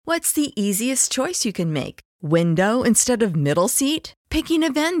What's the easiest choice you can make? Window instead of middle seat? Picking a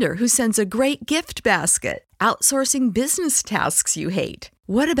vendor who sends a great gift basket? Outsourcing business tasks you hate?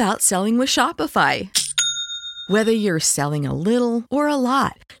 What about selling with Shopify? Whether you're selling a little or a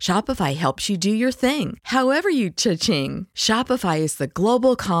lot, Shopify helps you do your thing, however you cha-ching. Shopify is the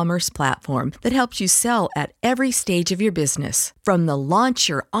global commerce platform that helps you sell at every stage of your business. From the launch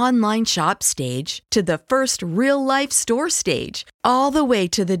your online shop stage to the first real-life store stage, all the way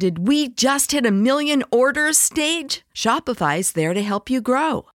to the did we just hit a million orders stage. Shopify's there to help you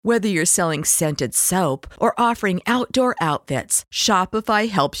grow. Whether you're selling scented soap or offering outdoor outfits, Shopify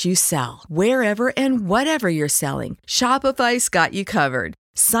helps you sell. Wherever and whatever you're selling, Shopify's got you covered.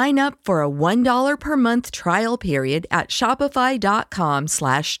 Sign up for a $1 per month trial period at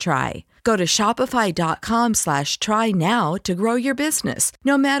shopify.com/try. Go to shopify.com/try now to grow your business,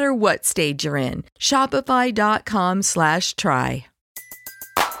 no matter what stage you're in. Shopify.com/try.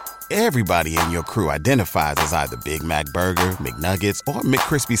 Everybody in your crew identifies as either Big Mac Burger, McNuggets, or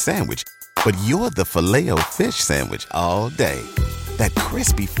McCrispy Sandwich. But you're the Filet-O-Fish Sandwich all day. That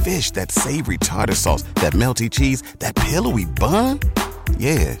crispy fish, that savory tartar sauce, that melty cheese, that pillowy bun.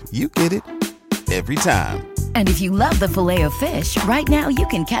 Yeah, you get it. Every time. And if you love the Filet-O-Fish, right now you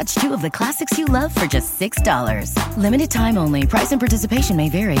can catch two of the classics you love for just $6. Limited time only. Price and participation may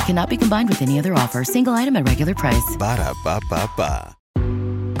vary. Cannot be combined with any other offer. Single item at regular price. Ba-da-ba-ba-ba.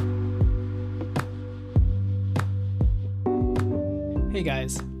 Hey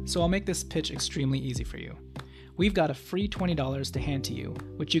guys, so I'll make this pitch extremely easy for you. We've got a free $20 to hand to you,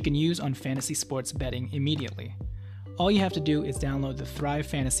 which you can use on fantasy sports betting immediately. All you have to do is download the Thrive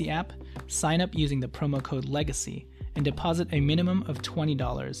Fantasy app, sign up using the promo code LEGACY, and deposit a minimum of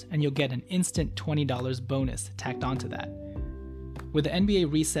 $20, and you'll get an instant $20 bonus tacked onto that. With the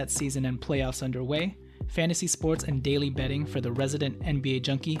NBA reset season and playoffs underway, fantasy sports and daily betting for the resident NBA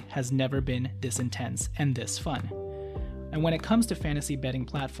junkie has never been this intense and this fun. And when it comes to fantasy betting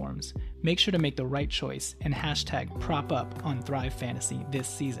platforms, make sure to make the right choice and hashtag #PropUp on Thrive Fantasy this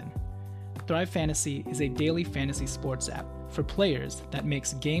season. Thrive Fantasy is a daily fantasy sports app for players that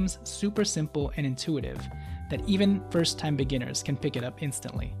makes games super simple and intuitive that even first-time beginners can pick it up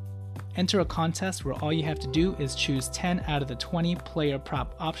instantly. Enter a contest where all you have to do is choose 10 out of the 20 player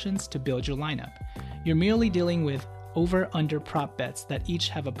prop options to build your lineup. You're merely dealing with over-under prop bets that each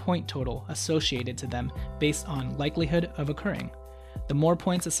have a point total associated to them based on likelihood of occurring. The more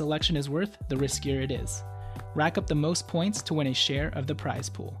points a selection is worth, the riskier it is. Rack up the most points to win a share of the prize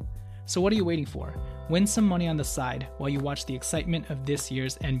pool. So what are you waiting for? Win some money on the side while you watch the excitement of this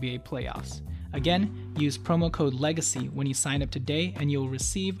year's NBA playoffs. Again, use promo code LEGACY when you sign up today and you'll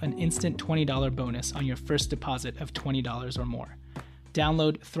receive an instant $20 bonus on your first deposit of $20 or more.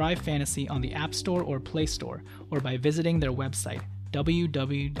 Download Thrive Fantasy on the App Store or Play Store, or by visiting their website,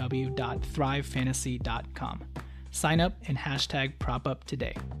 www.thrivefantasy.com. Sign up and hashtag #PropUp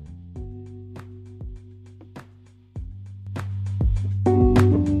today.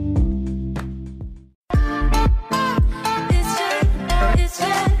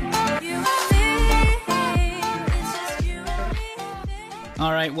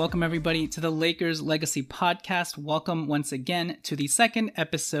 All right, welcome everybody to the Lakers Legacy Podcast. Welcome once again to the second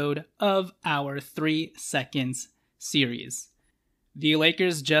episode of our 3 Seconds series. The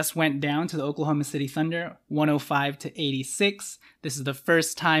Lakers just went down to the Oklahoma City Thunder, 105-86. This is the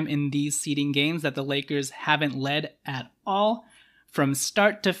first time in these seeding games that the Lakers haven't led at all. From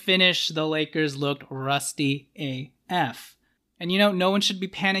start to finish, the Lakers looked rusty AF. And no one should be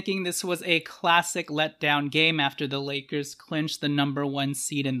panicking. This was a classic letdown game after the Lakers clinched the number 1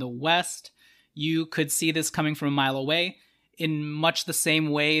 seed in the West. You could see this coming from a mile away. In much the same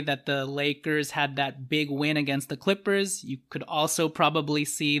way that the Lakers had that big win against the Clippers, you could also probably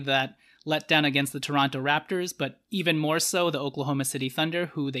see that letdown against the Toronto Raptors, but even more so the Oklahoma City Thunder,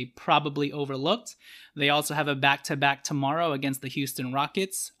 who they probably overlooked. They also have a back-to-back tomorrow against the Houston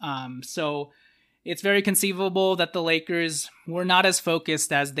Rockets. So it's very conceivable that the Lakers were not as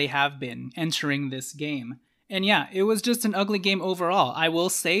focused as they have been entering this game. And yeah, it was just an ugly game overall. I will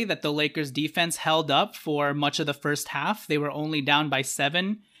say that the Lakers defense held up for much of the first half. They were only down by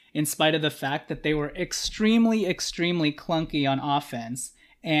 7, in spite of the fact that they were extremely clunky on offense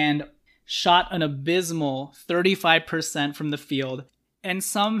and shot an abysmal 35% from the field, and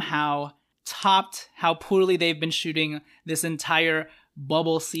somehow topped how poorly they've been shooting this entire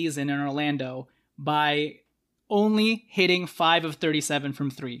bubble season in Orlando by only hitting 5 of 37 from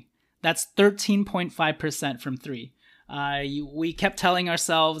 3. That's 13.5% from 3. We kept telling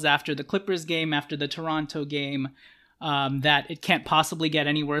ourselves after the Clippers game, after the Toronto game, that it can't possibly get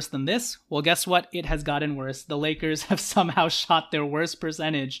any worse than this. Well, guess what? It has gotten worse. The Lakers have somehow shot their worst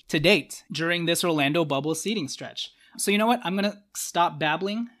percentage to date during this Orlando bubble seeding stretch. So you know what? I'm going to stop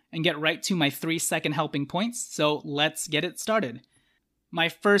babbling and get right to my 3 second helping points. So let's get it started. My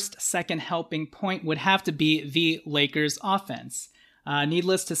first second helping point would have to be the Lakers offense.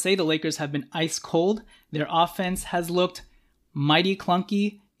 Needless to say, the Lakers have been ice cold. Their offense has looked mighty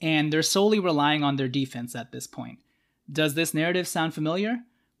clunky, and they're solely relying on their defense at this point. Does this narrative sound familiar?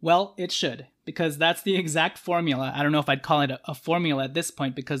 Well, it should, because that's the exact formula. I don't know if I'd call it a formula at this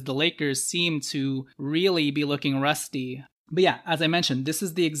point, because the Lakers seem to really be looking rusty. But yeah, as I mentioned, this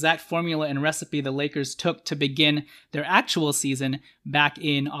is the exact formula and recipe the Lakers took to begin their actual season back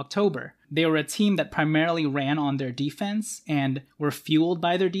in October. They were a team that primarily ran on their defense and were fueled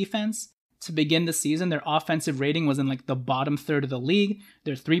by their defense. To begin the season, their offensive rating was in like the bottom third of the league.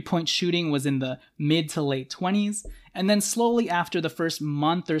 Their three-point shooting was in the mid to late 20s. And then slowly after the first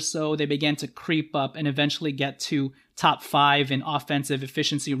month or so, they began to creep up and eventually get to top 5 in offensive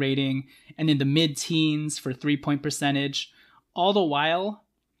efficiency rating and in the mid-teens for three-point percentage. All the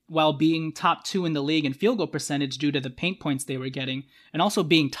while being top 2 in the league in field goal percentage due to the paint points they were getting, and also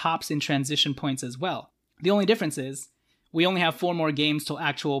being tops in transition points as well. The only difference is, we only have 4 more games till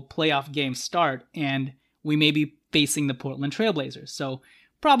actual playoff games start, and we may be facing the Portland Trailblazers, so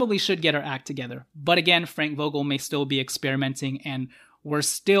probably should get our act together. But again, Frank Vogel may still be experimenting, and we're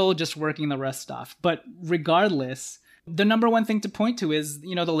still just working the rust off. But regardless, the number one thing to point to is,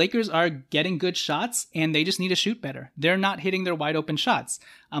 the Lakers are getting good shots, and they just need to shoot better. They're not hitting their wide open shots.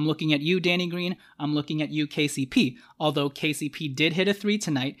 I'm looking at you, Danny Green. I'm looking at you, KCP. Although KCP did hit a 3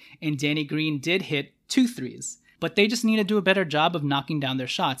 tonight, and Danny Green did hit 2 threes. But they just need to do a better job of knocking down their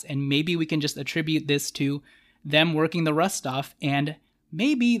shots. And maybe we can just attribute this to them working the rust off. And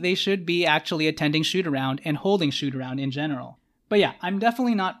maybe they should be actually attending shoot-around and holding shoot-around in general. But yeah, I'm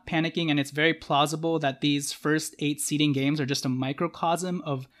definitely not panicking. And it's very plausible that these first 8 seeding games are just a microcosm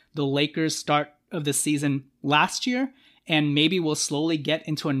of the Lakers' start of the season last year. And maybe we'll slowly get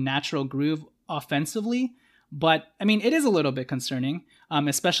into a natural groove offensively. But, it is a little bit concerning,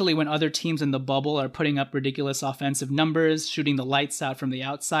 especially when other teams in the bubble are putting up ridiculous offensive numbers, shooting the lights out from the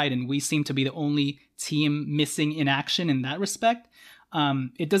outside, and we seem to be the only team missing in action in that respect.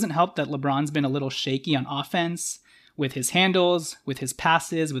 It doesn't help that LeBron's been a little shaky on offense, with his handles, with his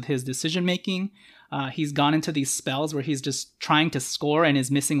passes, with his decision-making. He's gone into these spells where he's just trying to score and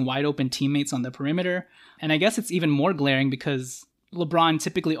is missing wide-open teammates on the perimeter. And I guess it's even more glaring because LeBron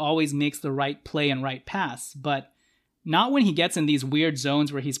typically always makes the right play and right pass, but not when he gets in these weird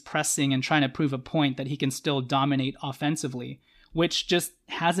zones where he's pressing and trying to prove a point that he can still dominate offensively, which just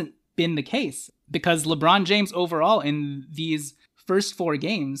hasn't been the case because LeBron James overall in these first 4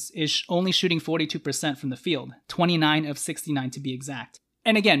 games is only shooting 42% from the field, 29 of 69 to be exact.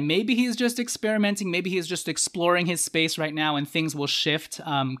 And again, maybe he's just experimenting, maybe he's just exploring his space right now and things will shift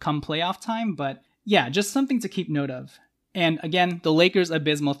come playoff time, but yeah, just something to keep note of. And again, the Lakers'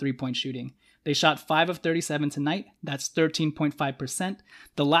 abysmal 3-point shooting. They shot 5 of 37 tonight. That's 13.5%.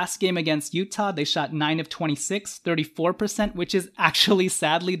 The last game against Utah, they shot 9 of 26, 34%, which is actually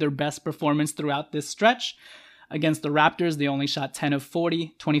sadly their best performance throughout this stretch. Against the Raptors, they only shot 10 of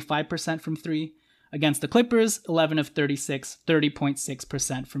 40, 25% from 3. Against the Clippers, 11 of 36,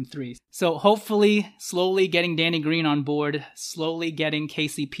 30.6% from 3. So hopefully, slowly getting Danny Green on board, slowly getting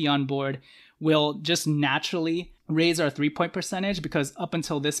KCP on board, will just naturally raise our 3-point percentage because up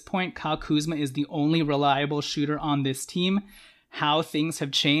until this point, Kyle Kuzma is the only reliable shooter on this team. How things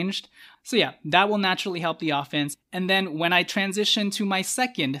have changed. So yeah, that will naturally help the offense. And then when I transition to my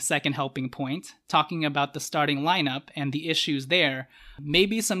second helping point, talking about the starting lineup and the issues there,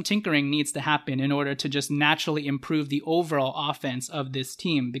 maybe some tinkering needs to happen in order to just naturally improve the overall offense of this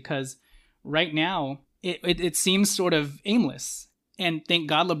team because right now it seems sort of aimless. And thank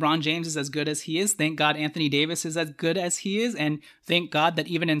God LeBron James is as good as he is. Thank God Anthony Davis is as good as he is. And thank God that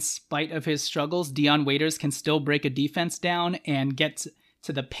even in spite of his struggles, Dion Waiters can still break a defense down and get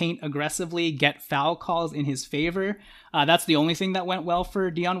to the paint aggressively, get foul calls in his favor. That's the only thing that went well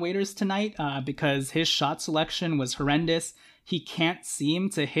for Dion Waiters tonight because his shot selection was horrendous. He can't seem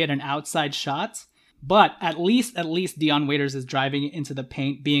to hit an outside shot. But at least Dion Waiters is driving into the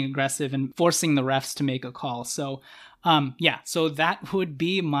paint, being aggressive, and forcing the refs to make a call. So so that would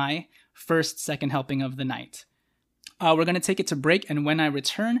be my second helping of the night. We're going to take it to break, and when I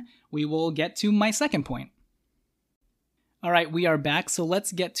return, we will get to my second point. All right, we are back, so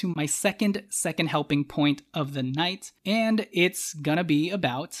let's get to my second helping point of the night, and it's going to be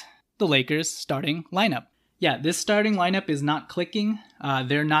about the Lakers starting lineup. Yeah, this starting lineup is not clicking.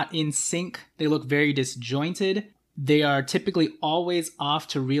 They're not in sync. They look very disjointed. They are typically always off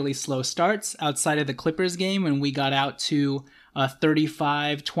to really slow starts outside of the Clippers game when we got out to a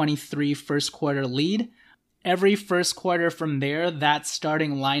 35-23 first quarter lead. Every first quarter from there, that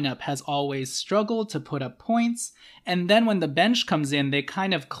starting lineup has always struggled to put up points. And then when the bench comes in, they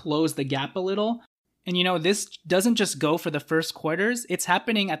kind of close the gap a little. And this doesn't just go for the first quarters. It's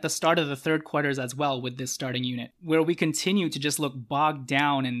happening at the start of the third quarters as well with this starting unit, where we continue to just look bogged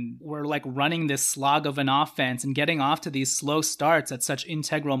down and we're like running this slog of an offense and getting off to these slow starts at such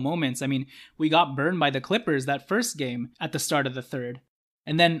integral moments. I mean, we got burned by the Clippers that first game at the start of the third.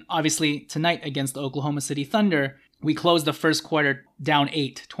 And then obviously tonight against the Oklahoma City Thunder, we closed the first quarter down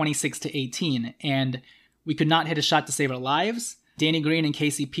 26-18, and we could not hit a shot to save our lives. Danny Green and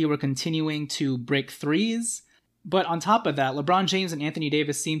KCP were continuing to break threes. But on top of that, LeBron James and Anthony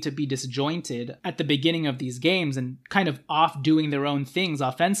Davis seemed to be disjointed at the beginning of these games and kind of off doing their own things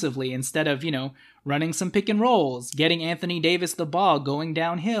offensively instead of, running some pick and rolls, getting Anthony Davis the ball, going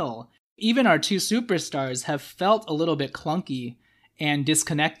downhill. Even our two superstars have felt a little bit clunky and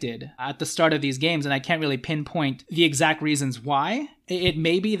disconnected at the start of these games, and I can't really pinpoint the exact reasons why. It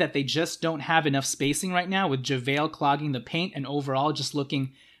may be that they just don't have enough spacing right now, with JaVale clogging the paint and overall just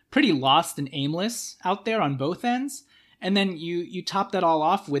looking pretty lost and aimless out there on both ends. And then you top that all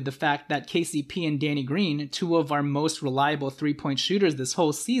off with the fact that KCP and Danny Green, two of our most reliable three-point shooters this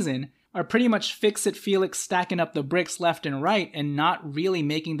whole season, are pretty much fix-it Felix stacking up the bricks left and right and not really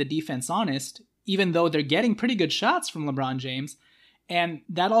making the defense honest, even though they're getting pretty good shots from LeBron James. And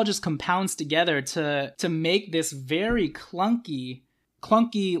that all just compounds together to make this very clunky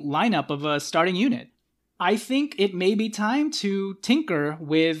lineup of a starting unit. I think it may be time to tinker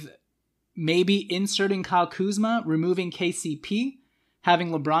with maybe inserting Kyle Kuzma, removing KCP,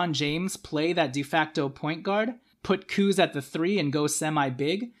 having LeBron James play that de facto point guard, put Kuz at the 3 and go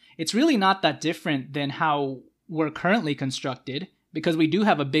semi-big. It's really not that different than how we're currently constructed, because we do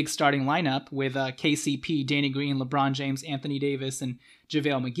have a big starting lineup with KCP, Danny Green, LeBron James, Anthony Davis, and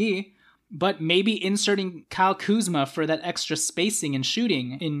JaVale McGee. But maybe inserting Kyle Kuzma for that extra spacing and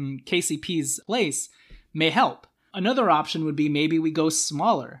shooting in KCP's place may help. Another option would be maybe we go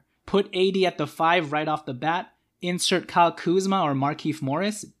smaller. Put AD at the 5 right off the bat, insert Kyle Kuzma or Markieff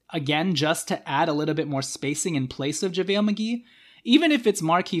Morris, again, just to add a little bit more spacing in place of JaVale McGee. Even if it's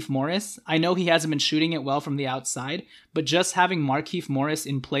Markieff Morris, I know he hasn't been shooting it well from the outside, but just having Markieff Morris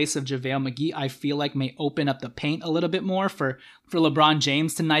in place of JaVale McGee, I feel like may open up the paint a little bit more for LeBron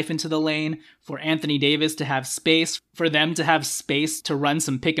James to knife into the lane, for Anthony Davis to have space, for them to have space to run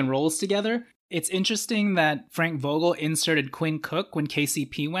some pick and rolls together. It's interesting that Frank Vogel inserted Quinn Cook when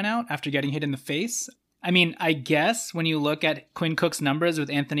KCP went out after getting hit in the face. I mean, I guess when you look at Quinn Cook's numbers with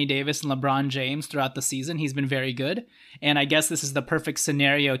Anthony Davis and LeBron James throughout the season, he's been very good. And I guess this is the perfect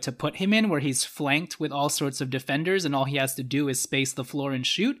scenario to put him in, where he's flanked with all sorts of defenders and all he has to do is space the floor and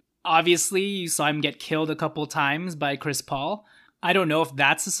shoot. Obviously, you saw him get killed a couple times by Chris Paul. I don't know if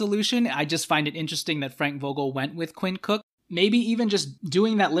that's a solution. I just find it interesting that Frank Vogel went with Quinn Cook. Maybe even just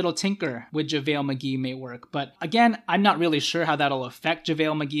doing that little tinker with JaVale McGee may work. But again, I'm not really sure how that'll affect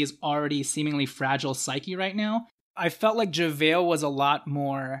JaVale McGee's already seemingly fragile psyche right now. I felt like JaVale was a lot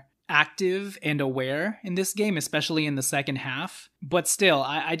more active and aware in this game, especially in the second half. But still,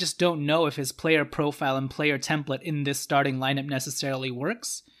 I just don't know if his player profile and player template in this starting lineup necessarily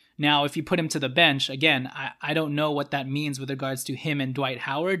works. Now, if you put him to the bench, again, I don't know what that means with regards to him and Dwight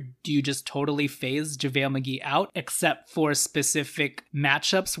Howard. Do you just totally phase JaVale McGee out, except for specific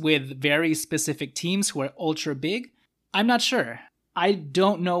matchups with very specific teams who are ultra big? I'm not sure. I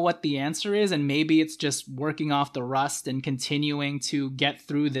don't know what the answer is, and maybe it's just working off the rust and continuing to get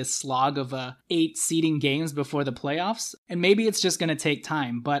through this slog of 8 seeding games before the playoffs. And maybe it's just going to take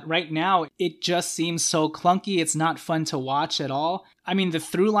time. But right now, it just seems so clunky. It's not fun to watch at all. I mean, the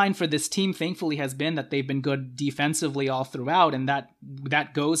through line for this team, thankfully, has been that they've been good defensively all throughout, and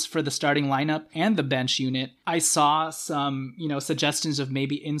that goes for the starting lineup and the bench unit. I saw some, suggestions of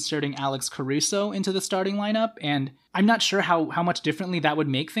maybe inserting Alex Caruso into the starting lineup, and I'm not sure how much differently that would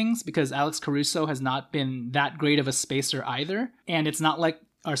make things, because Alex Caruso has not been that great of a spacer either, and it's not like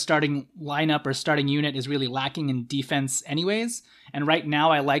our starting lineup or starting unit is really lacking in defense anyways. And right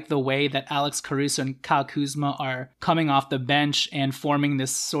now, I like the way that Alex Caruso and Kyle Kuzma are coming off the bench and forming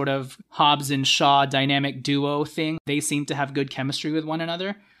this sort of Hobbs and Shaw dynamic duo thing. They seem to have good chemistry with one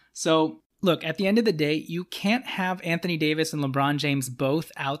another. So look, at the end of the day, you can't have Anthony Davis and LeBron James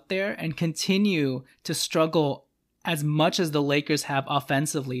both out there and continue to struggle as much as the Lakers have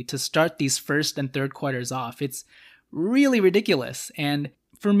offensively to start these first and third quarters off. It's really ridiculous. And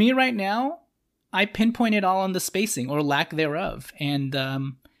for me right now, I pinpoint it all on the spacing or lack thereof. And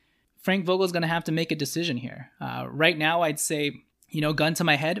Frank Vogel's going to have to make a decision here. Right now, I'd say, gun to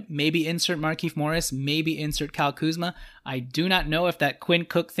my head, maybe insert Markieff Morris, maybe insert Kyle Kuzma. I do not know if that Quinn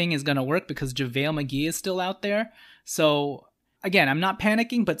Cook thing is going to work because JaVale McGee is still out there. So again, I'm not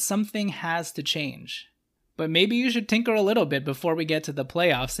panicking, but something has to change. But maybe you should tinker a little bit before we get to the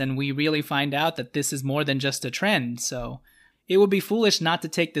playoffs and we really find out that this is more than just a trend. So it would be foolish not to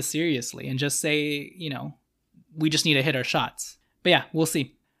take this seriously and just say, we just need to hit our shots. But yeah, we'll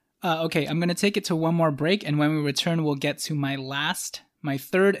see. Okay, I'm going to take it to one more break, and when we return, we'll get to my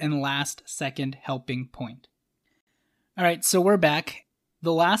third and last second helping point. All right, so we're back.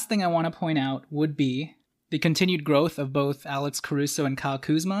 The last thing I want to point out would be the continued growth of both Alex Caruso and Kyle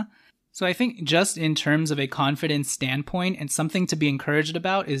Kuzma. So I think just in terms of a confidence standpoint, and something to be encouraged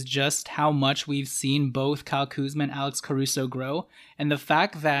about is just how much we've seen both Kyle Kuzma and Alex Caruso grow, and the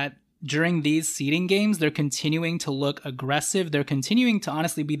fact that during these seeding games, they're continuing to look aggressive. They're continuing to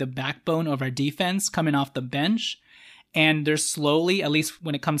honestly be the backbone of our defense coming off the bench. And they're slowly, at least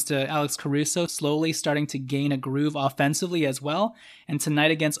when it comes to Alex Caruso, slowly starting to gain a groove offensively as well. And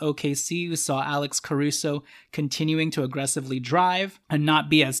tonight against OKC, we saw Alex Caruso continuing to aggressively drive and not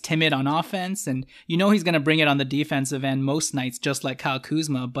be as timid on offense. And he's going to bring it on the defensive end most nights, just like Kyle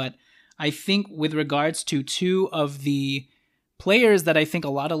Kuzma. But I think with regards to two of the players that I think a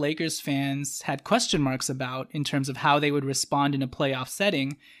lot of Lakers fans had question marks about in terms of how they would respond in a playoff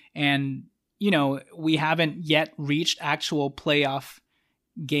setting. And, we haven't yet reached actual playoff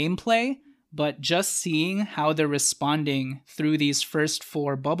gameplay, but just seeing how they're responding through these first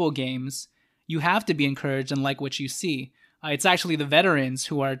 4 bubble games, you have to be encouraged and like what you see. It's actually the veterans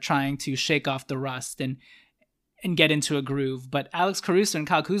who are trying to shake off the rust and get into a groove. But Alex Caruso and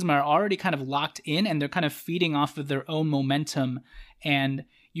Kyle Kuzma are already kind of locked in, and they're kind of feeding off of their own momentum. And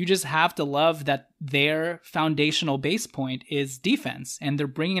you just have to love that their foundational base point is defense, and they're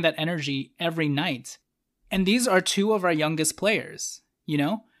bringing that energy every night. And these are two of our youngest players,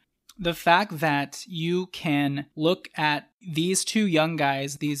 The fact that you can look at these two young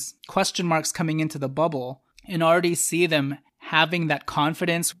guys, these question marks coming into the bubble, and already see them having that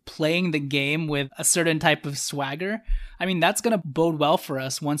confidence, playing the game with a certain type of swagger, that's going to bode well for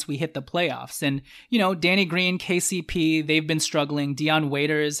us once we hit the playoffs. And, Danny Green, KCP, they've been struggling. Dion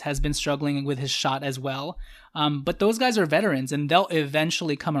Waiters has been struggling with his shot as well. But those guys are veterans, and they'll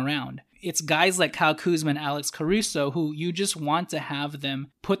eventually come around. It's guys like Kyle Kuzma and Alex Caruso who you just want to have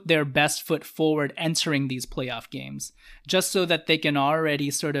them put their best foot forward entering these playoff games, just so that they can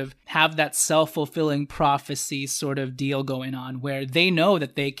already sort of have that self-fulfilling prophecy sort of deal going on where they know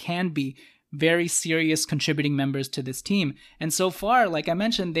that they can be very serious contributing members to this team. And so far, like I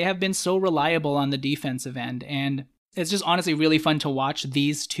mentioned, they have been so reliable on the defensive end. And it's just honestly really fun to watch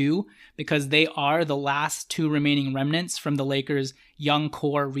these two because they are the last two remaining remnants from the Lakers' young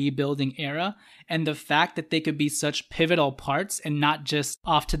core rebuilding era. And the fact that they could be such pivotal parts and not just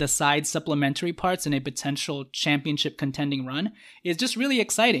off to the side supplementary parts in a potential championship contending run is just really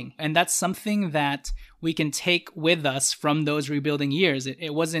exciting. And that's something that we can take with us from those rebuilding years.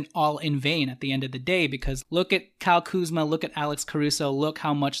 It wasn't all in vain at the end of the day, because look at Kyle Kuzma, look at Alex Caruso, look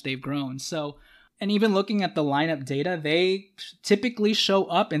how much they've grown. And even looking at the lineup data, they typically show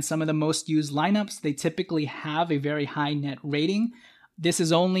up in some of the most used lineups. They typically have a very high net rating. This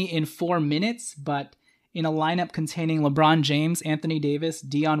is only in 4 minutes, but in a lineup containing LeBron James, Anthony Davis,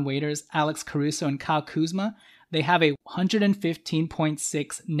 Dion Waiters, Alex Caruso, and Kyle Kuzma, they have a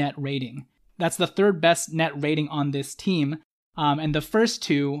 115.6 net rating. That's the third best net rating on this team. And the first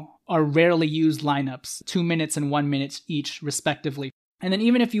two are rarely used lineups, 2 minutes and 1 minute each, respectively. And then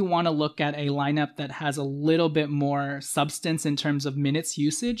even if you want to look at a lineup that has a little bit more substance in terms of minutes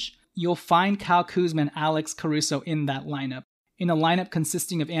usage, you'll find Kyle Kuzma and Alex Caruso in that lineup. In a lineup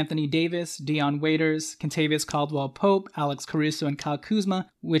consisting of Anthony Davis, Dion Waiters, Kentavious Caldwell-Pope, Alex Caruso, and Kyle Kuzma,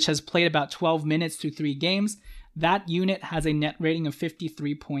 which has played about 12 minutes through 3 games, that unit has a net rating of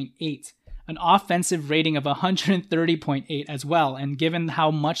 53.8. An offensive rating of 130.8 as well. And given how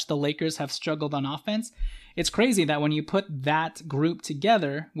much the Lakers have struggled on offense, it's crazy that when you put that group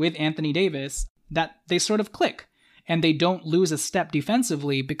together with Anthony Davis, that they sort of click and they don't lose a step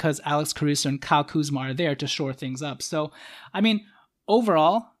defensively because Alex Caruso and Kyle Kuzma are there to shore things up. So,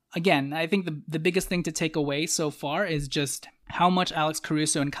 overall, again, I think the biggest thing to take away so far is just how much Alex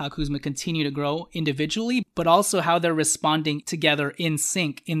Caruso and Kyle Kuzma continue to grow individually, but also how they're responding together in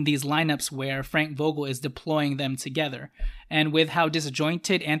sync in these lineups where Frank Vogel is deploying them together. And with how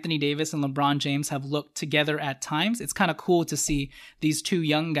disjointed Anthony Davis and LeBron James have looked together at times, it's kind of cool to see these two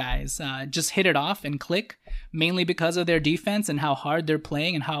young guys just hit it off and click, mainly because of their defense and how hard they're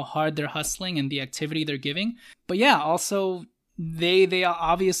playing and how hard they're hustling and the activity they're giving. But yeah, also they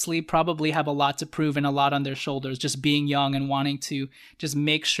obviously probably have a lot to prove and a lot on their shoulders, just being young and wanting to just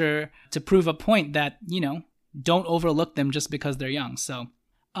make sure to prove a point that, don't overlook them just because they're young. So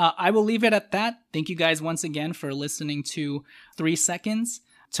I will leave it at that. Thank you guys once again for listening to 3 Seconds.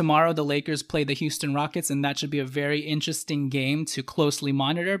 Tomorrow, the Lakers play the Houston Rockets, and that should be a very interesting game to closely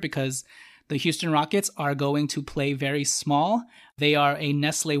monitor because the Houston Rockets are going to play very small. They are a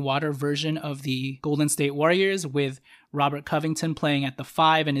Nestle Water version of the Golden State Warriors, with Robert Covington playing at the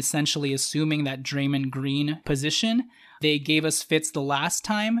 5 and essentially assuming that Draymond Green position. They gave us fits the last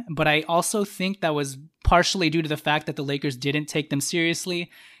time, but I also think that was partially due to the fact that the Lakers didn't take them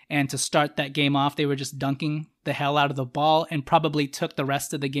seriously, and to start that game off, they were just dunking the hell out of the ball and probably took the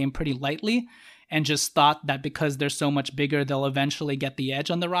rest of the game pretty lightly and just thought that because they're so much bigger, they'll eventually get the edge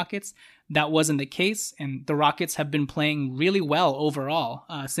on the Rockets. That wasn't the case, and the Rockets have been playing really well overall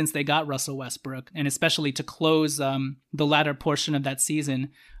since they got Russell Westbrook, and especially to close the latter portion of that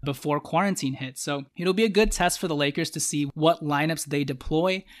season before quarantine hit. So it'll be a good test for the Lakers to see what lineups they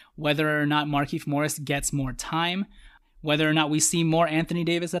deploy, whether or not Markieff Morris gets more time, whether or not we see more Anthony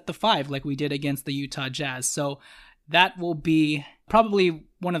Davis at the 5 like we did against the Utah Jazz. So that will be probably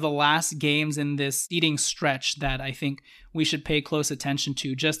one of the last games in this seeding stretch that I think we should pay close attention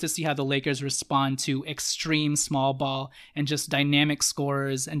to, just to see how the Lakers respond to extreme small ball and just dynamic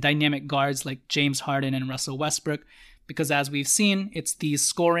scorers and dynamic guards like James Harden and Russell Westbrook. Because as we've seen, it's these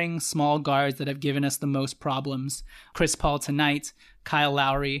scoring small guards that have given us the most problems. Chris Paul tonight, Kyle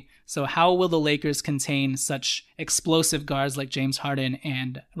Lowry. So how will the Lakers contain such explosive guards like James Harden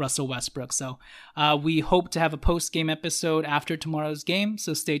and Russell Westbrook? So we hope to have a post-game episode after tomorrow's game,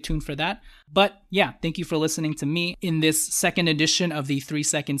 so stay tuned for that. But yeah, thank you for listening to me in this second edition of the 3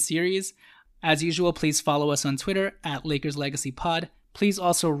 Second series. As usual, please follow us on Twitter at Lakers Legacy Pod. Please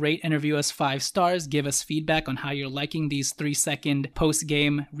also rate and review us 5 stars. Give us feedback on how you're liking these 3-second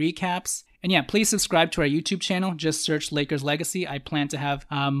post-game recaps. And yeah, please subscribe to our YouTube channel. Just search Lakers Legacy. I plan to have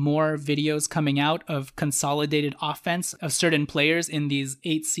more videos coming out of consolidated offense of certain players in these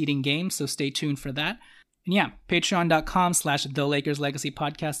 8-seeding games, so stay tuned for that. And yeah, patreon.com/The Lakers Legacy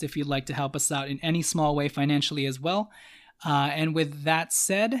Podcast if you'd like to help us out in any small way financially as well. And with that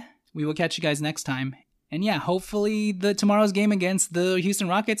said, we will catch you guys next time. And yeah, hopefully tomorrow's game against the Houston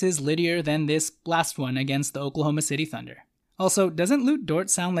Rockets is littier than this last one against the Oklahoma City Thunder. Also, doesn't Lute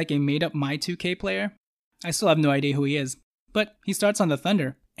Dort sound like a made-up My2K player? I still have no idea who he is. But he starts on the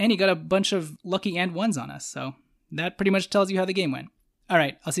Thunder, and he got a bunch of lucky and ones on us, so that pretty much tells you how the game went.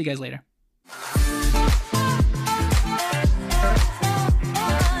 Alright, I'll see you guys later.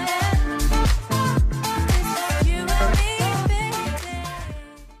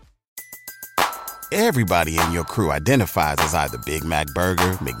 Everybody in your crew identifies as either Big Mac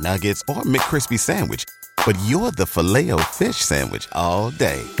Burger, McNuggets, or McCrispy Sandwich. But you're the Filet-O-Fish Sandwich all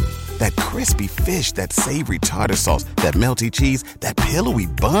day. That crispy fish, that savory tartar sauce, that melty cheese, that pillowy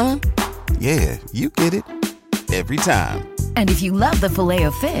bun. Yeah, you get it. Every time. And if you love the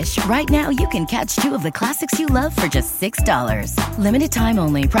Filet-O-Fish, right now you can catch 2 of the classics you love for just $6. Limited time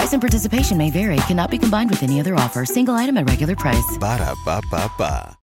only. Price and participation may vary. Cannot be combined with any other offer. Single item at regular price. Ba-da-ba-ba-ba.